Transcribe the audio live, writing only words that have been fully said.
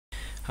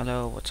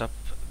Hello, what's up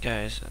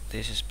guys?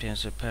 This is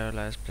Pienso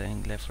Paralyzed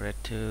playing Left 4 Dead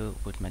 2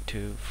 with my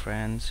two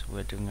friends.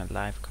 We're doing a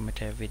live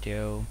commentary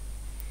video.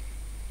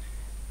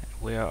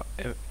 We are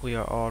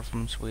all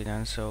from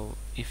Sweden, so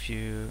if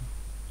you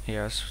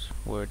hear a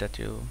word that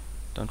you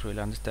don't really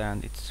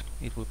understand,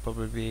 it will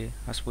probably be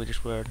a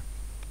Swedish word.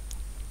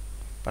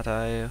 But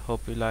I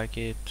hope you like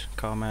it,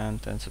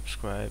 comment and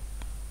subscribe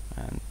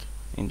and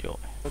enjoy.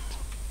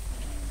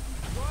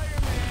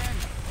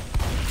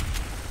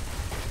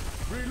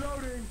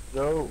 Reloading.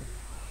 Go.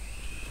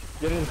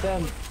 Get in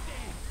 10.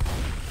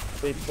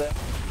 Pizza.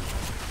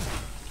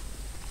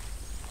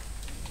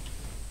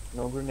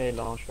 No grenade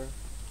launcher.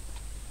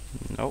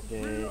 Nope.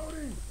 Okay.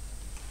 Reloading.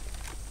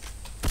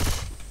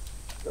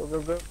 Go,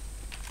 go, go.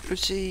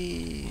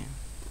 Lucy!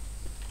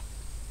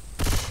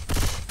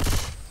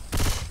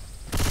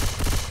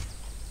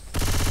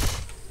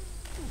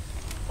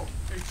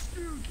 Excuse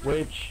me.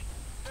 Witch.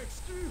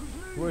 Excuse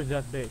me. Where's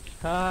that bitch?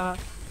 Ha!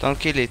 Don't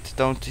kill it,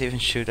 don't even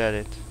shoot at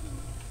it.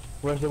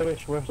 Where's the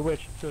witch? Where's the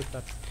witch? Shoot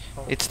that.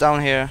 It's down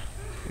here.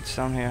 It's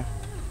down here.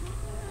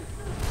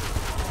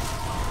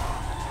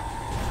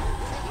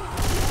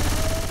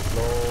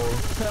 Lol.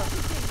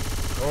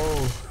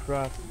 Oh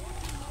crap.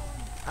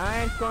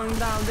 I ain't going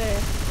down there.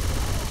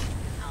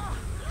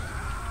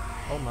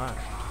 Oh my.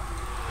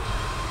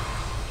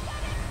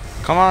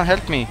 Come on,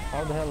 help me!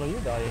 How the hell are you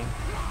dying?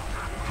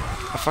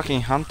 A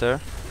fucking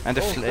hunter and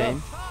a Oh,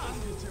 flame.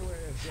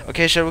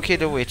 Okay, shall we kill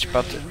the witch?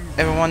 But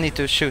everyone need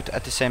to shoot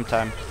at the same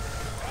time.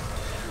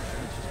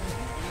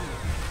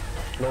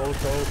 Low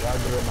coat,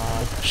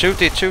 agronaught. Shoot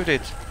it, shoot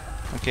it!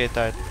 Okay, it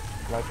died.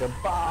 Like a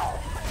bow.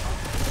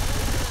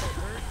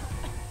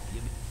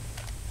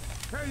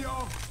 Hey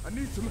y'all, I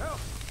need some help.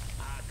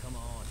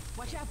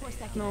 Watch out for a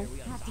second. No. We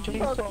have to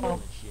Chainsaw.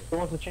 Who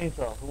wants a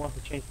chainsaw? Who wants a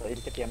chainsaw?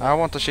 Ilka Tiamat. I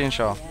want a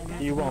chainsaw.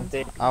 You want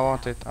it. I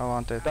want it, I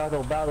want it.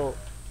 Battle, battle.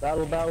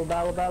 Battle, battle,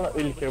 battle, battle.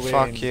 Ilka wins.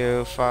 Fuck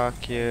you,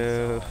 fuck you.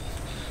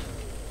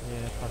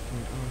 Yeah,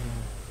 fucking.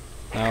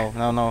 No,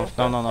 no, no,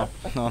 no, no, no,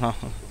 no, no.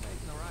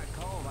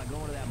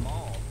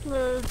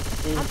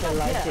 Ilka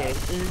like it.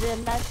 real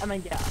life. Oh my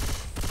god.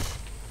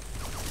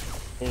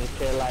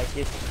 Ilka like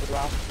it.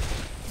 Rough.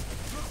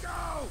 Look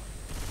out.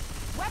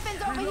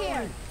 Weapons over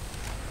here.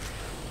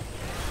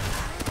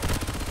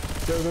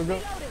 Go, go, go.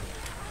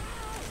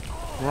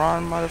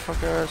 Run,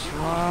 motherfuckers,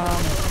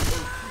 run!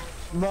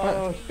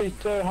 No,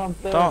 Spitter,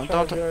 Hunter, Don't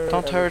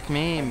Charger, hurt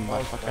me,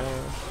 motherfucker.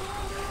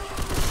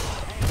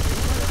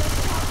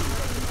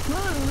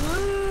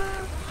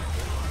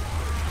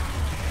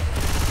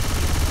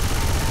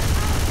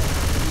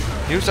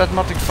 Use that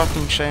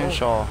motherfucking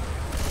chainsaw.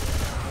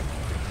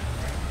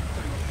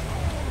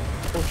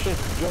 Oh shit,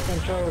 drop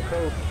and show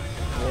coat.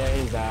 Yeah,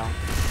 he's down.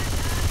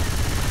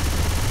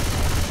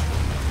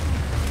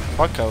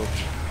 Fuck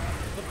coach.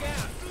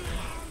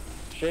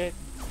 Shit.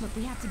 Look,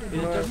 we have to get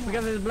Just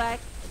because it's black.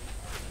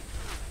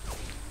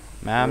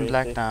 Man Where is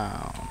black it?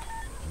 down.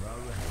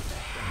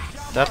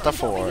 Delta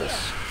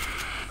Force.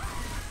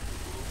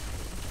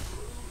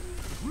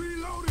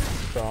 Reloading.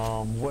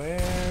 Somewhere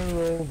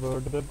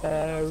over the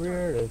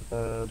barrier is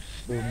a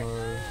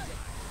boomer.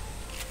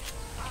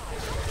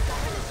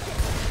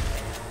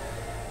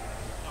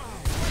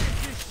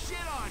 This shit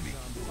on me.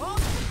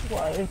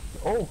 What?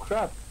 Oh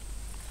crap.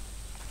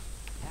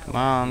 Come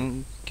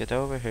on, get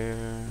over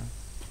here.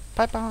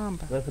 Pipe bomb.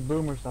 There's a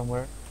boomer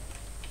somewhere.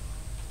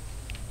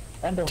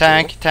 And a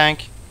Tank,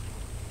 tank.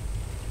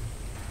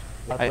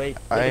 But I- wait,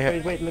 I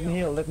wait, wait, let me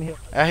heal, let me heal.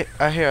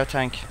 I hear a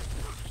tank.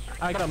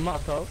 I got a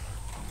motto.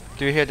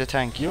 Do you hear the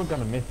tank? You're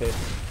gonna miss it.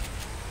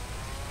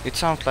 It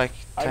sounds like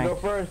I go tank.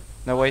 first.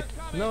 No wait,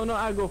 No,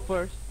 I go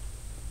first.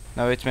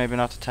 no, it's maybe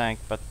not a tank,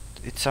 but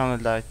it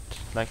sounded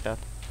like that.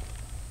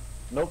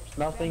 Nope,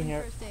 nothing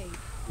here.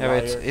 Yeah,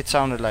 but Liar. it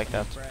sounded like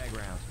that.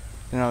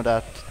 You know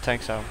that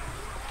tank sound.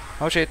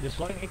 Oh shit!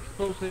 Deploying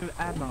explosive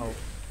ammo.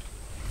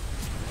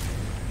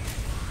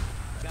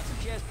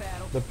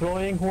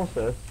 Deploying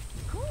horses.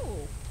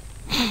 Cool.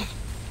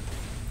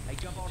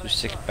 You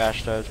sick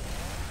bastard.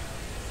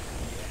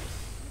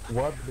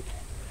 What?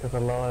 Because I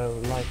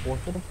like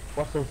horses?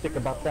 What's so sick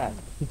about that?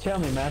 You tell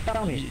me, man.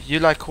 Tell me. You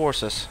like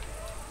horses?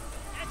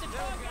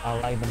 I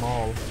like them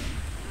all.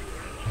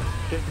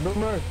 Shit,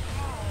 boomer.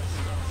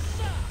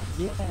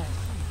 Yeah.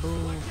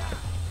 Boom.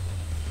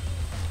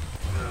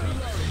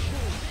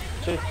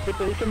 Shit,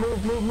 Peter, you can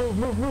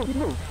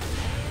move.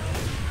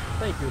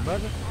 Thank you,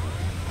 brother.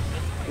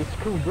 It's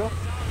cool, bro.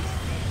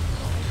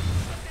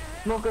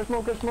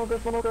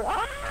 Smoker.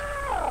 Ah!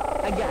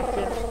 I got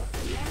you.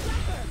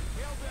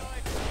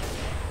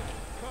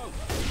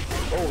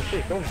 Oh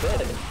shit, don't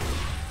dead.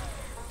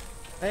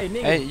 Hey,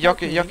 nigga. Hey,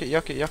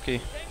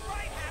 Yoki.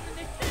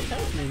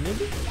 Help me,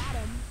 nigga.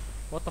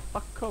 What the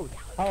fuck, coach?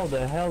 How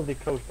the hell did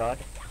coach die?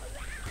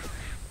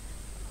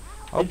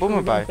 Oh,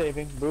 boomer bite.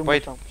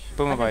 Wait,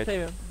 boomer bite.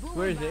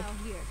 Where is it?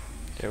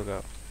 There we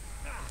go.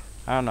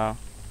 I don't know.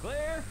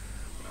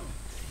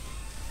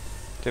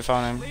 They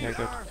found him. Yeah,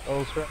 good.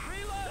 Oh crap.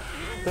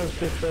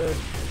 Sister.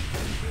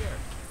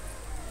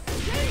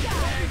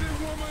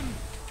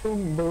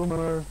 Boom,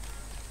 boomer.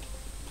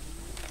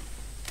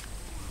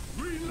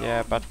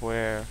 Yeah, but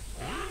where?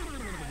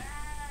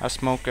 A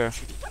smoker.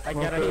 I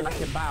gotta hit like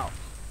a bow.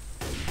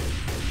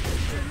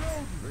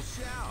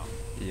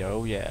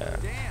 Yo, yeah.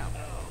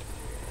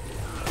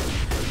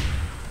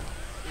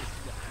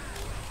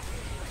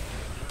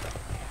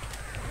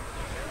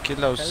 Kill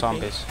those Okay.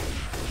 zombies.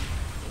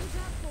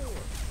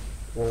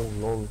 Whoa,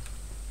 lol.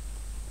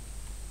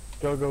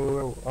 Go, go,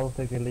 go. I'll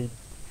take a lead.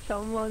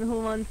 Someone who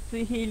wants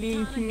to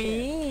healing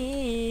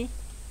me.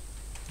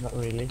 Not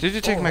really. Did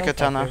you take Oh, my health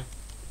katana? packer.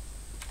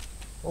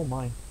 Oh,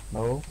 mine.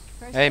 No.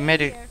 Hey,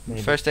 medic.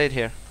 Maybe. First aid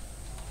here.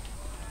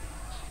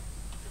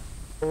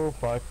 Oh,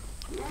 fuck.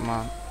 Come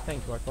on.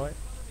 Thanks, White Boy.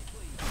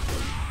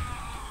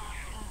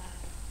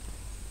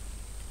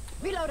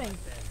 Reloading.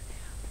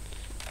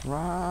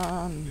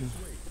 Run.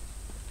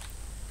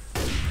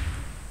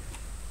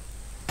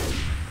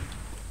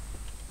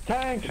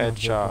 Tank!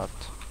 Headshot.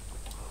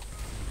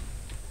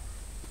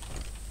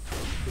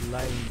 The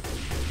line.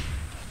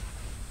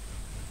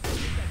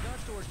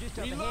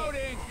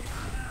 Reloading!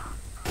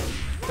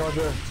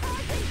 Charger.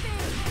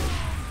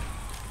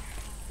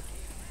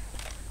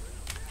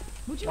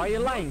 Would Why you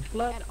look lying,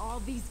 slut? at all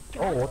these Oh,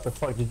 guns? what the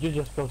fuck? Did you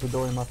just close the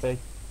door in my face?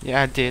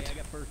 Yeah, I did.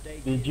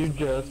 Did you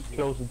just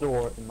close the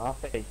door in my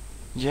face?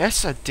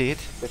 Yes, I did.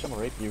 Bitch, I'm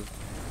gonna rape you.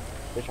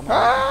 Bitch, I'm gonna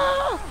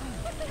Ah!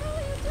 What the hell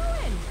are you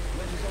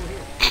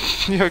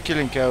doing? You're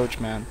killing coach,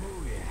 man.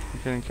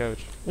 You're killing coach.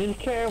 You don't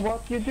care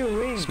what you're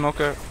doing.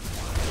 Smoker.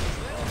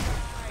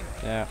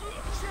 Yeah.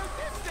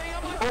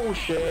 Oh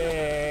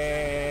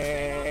shit.